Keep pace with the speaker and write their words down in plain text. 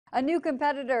A new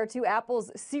competitor to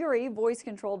Apple's Siri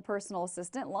voice-controlled personal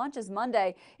assistant launches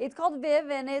Monday. It's called Viv,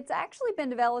 and it's actually been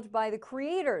developed by the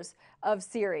creators of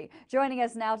Siri. Joining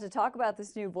us now to talk about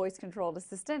this new voice-controlled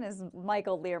assistant is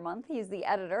Michael Learmonth. He's the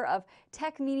editor of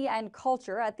Tech, Media, and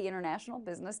Culture at the International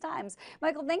Business Times.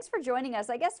 Michael, thanks for joining us.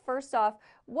 I guess first off,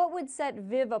 what would set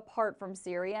Viv apart from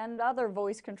Siri and other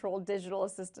voice-controlled digital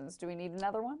assistants? Do we need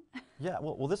another one? Yeah,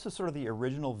 well, this was sort of the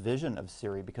original vision of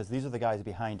Siri because these are the guys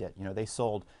behind it. You know, they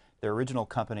sold their original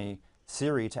company,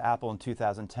 Siri, to Apple in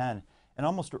 2010 and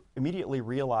almost immediately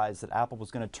realized that Apple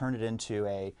was going to turn it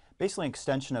into basically an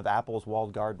extension of Apple's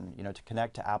walled garden, you know, to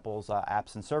connect to Apple's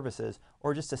apps and services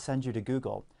or just to send you to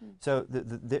Google. So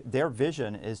their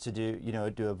vision is to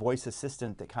do a voice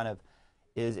assistant that kind of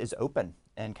is open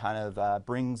and kind of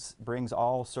brings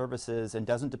all services and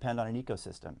doesn't depend on an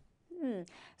ecosystem.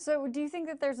 So do you think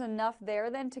that there's enough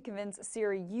there then to convince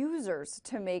Siri users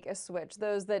to make a switch?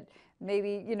 Those that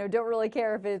maybe don't really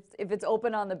care if it's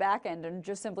open on the back end and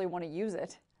just simply want to use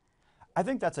it? I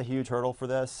think that's a huge hurdle for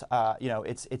this.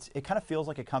 It kind of feels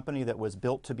like a company that was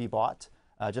built to be bought,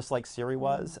 just like Siri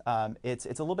was. It's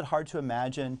a little bit hard to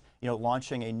imagine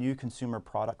launching a new consumer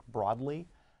product broadly.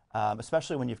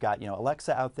 Especially when you've got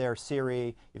Alexa out there,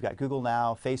 Siri, you've got Google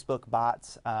Now, Facebook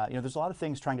bots. There's a lot of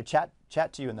things trying to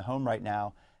chat to you in the home right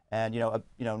now, and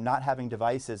not having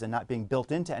devices and not being built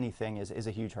into anything is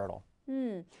a huge hurdle.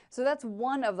 So that's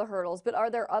one of the hurdles, but are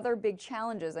there other big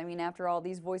challenges? I mean, after all,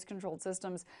 these voice-controlled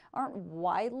systems aren't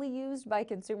widely used by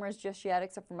consumers just yet,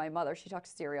 except for my mother. She talks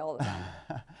to Siri all the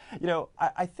time.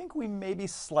 I think we may be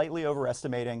slightly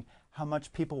overestimating how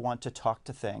much people want to talk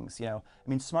to things. I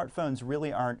mean, smartphones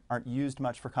really aren't used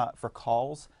much for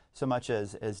calls so much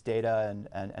as data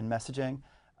and messaging.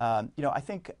 I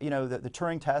think the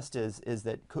Turing test is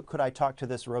that could I talk to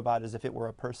this robot as if it were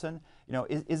a person?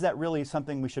 Is that really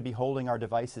something we should be holding our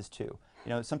devices to?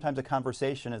 Sometimes a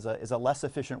conversation is a less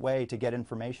efficient way to get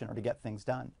information or to get things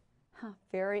done.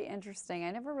 Very interesting. I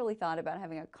never really thought about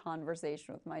having a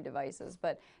conversation with my devices,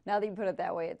 but now that you put it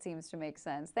that way, it seems to make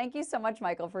sense. Thank you so much,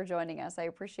 Michael, for joining us. I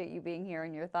appreciate you being here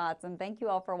and your thoughts, and thank you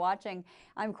all for watching.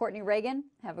 I'm Courtney Reagan.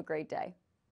 Have a great day.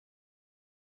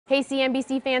 Hey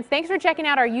CNBC fans, thanks for checking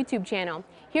out our YouTube channel.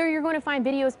 Here you're going to find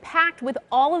videos packed with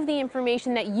all of the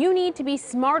information that you need to be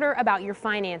smarter about your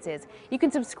finances. You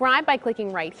can subscribe by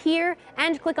clicking right here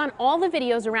and click on all the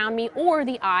videos around me or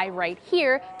the I right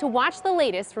here to watch the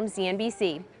latest from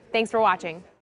CNBC. Thanks for watching.